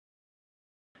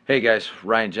Hey guys,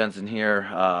 Ryan Jensen here,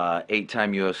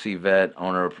 8-time UFC vet,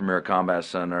 owner of Premier Combat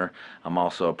Center. I'm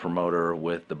also a promoter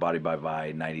with the Body by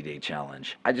Vi 90-Day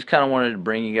Challenge. I just kind of wanted to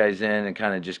bring you guys in and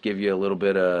kind of just give you a little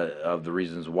bit of the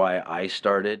reasons why I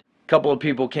started. A couple of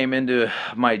people came into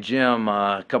my gym,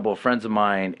 a couple of friends of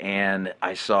mine, and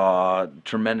I saw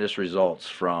tremendous results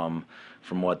from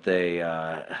what they,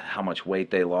 how much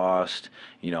weight they lost,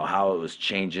 how it was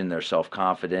changing their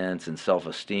self-confidence and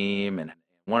self-esteem. And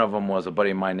one of them was a buddy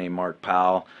of mine named Mark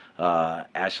Powell,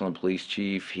 Ashland Police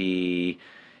Chief. He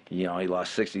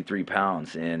lost 63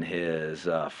 pounds in his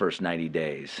first 90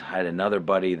 days. I had another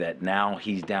buddy that now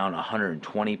he's down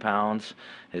 120 pounds.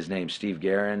 His name's Steve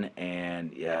Guerin,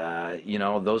 and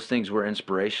those things were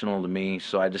inspirational to me.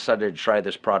 So I decided to try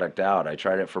this product out. I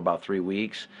tried it for about 3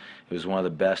 weeks. It was one of the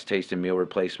best tasting meal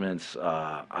replacements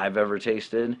I've ever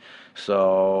tasted.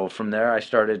 So from there, I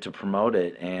started to promote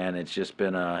it, and it's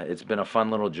been a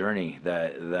fun little journey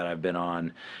that I've been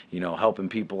on, helping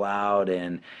people out,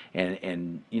 and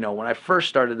when I first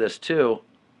started this too,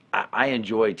 I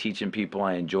enjoy teaching people.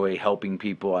 I enjoy helping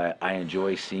people. I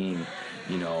enjoy seeing,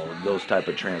 those type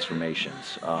of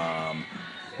transformations.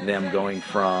 Them going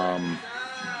from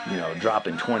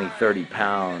dropping 20, 30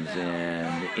 pounds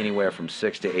in anywhere from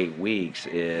 6 to 8 weeks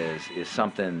is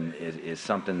something.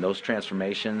 Those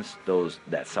transformations,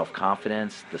 that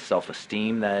self-confidence, the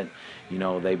self-esteem that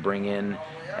they bring in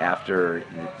after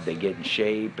they get in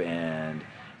shape, and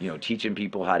teaching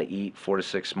people how to eat 4 to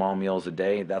 6 small meals a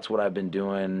day. That's what I've been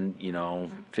doing,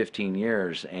 15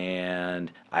 years,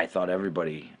 and I thought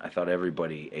everybody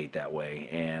ate that way,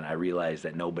 and I realized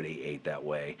that nobody ate that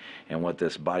way. And what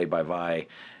this Body by Vi,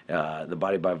 the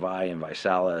Body by Vi and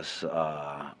Visalis,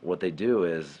 what they do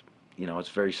is, it's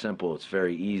very simple, it's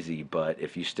very easy, but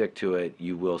if you stick to it,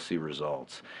 you will see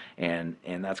results. And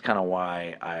that's kind of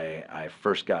why I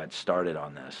first got started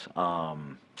on this.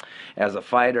 As a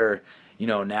fighter,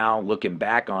 now looking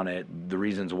back on it, the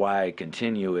reasons why I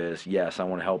continue is, yes, I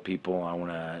want to help people. I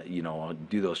want to,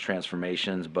 do those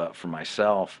transformations. But for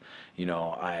myself,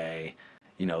 I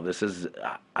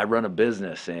run a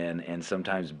business, and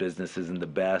sometimes business isn't the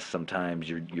best. Sometimes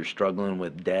you're struggling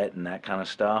with debt and that kind of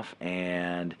stuff.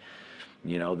 And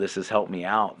this has helped me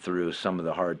out through some of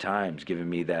the hard times, giving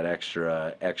me that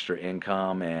extra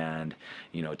income, and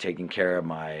taking care of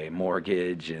my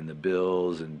mortgage and the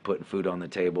bills and putting food on the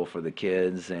table for the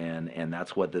kids, and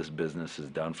that's what this business has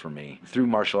done for me. Through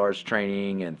martial arts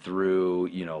training and through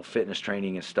fitness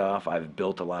training and stuff, I've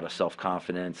built a lot of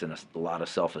self-confidence and a lot of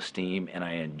self-esteem, and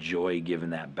I enjoy giving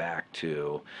that back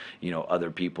to other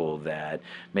people that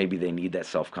maybe they need that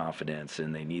self-confidence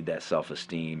and they need that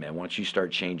self-esteem. And once you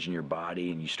start changing your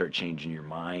body and you start changing your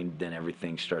mind, then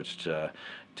everything starts to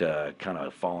kind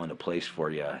of fall into place for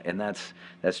you. And that's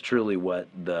truly what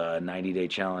the 90-day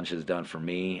challenge has done for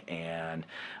me, and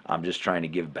I'm just trying to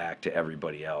give back to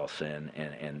everybody else,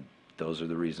 and those are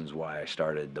the reasons why I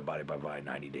started the Body by Vi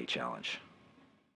 90-day challenge.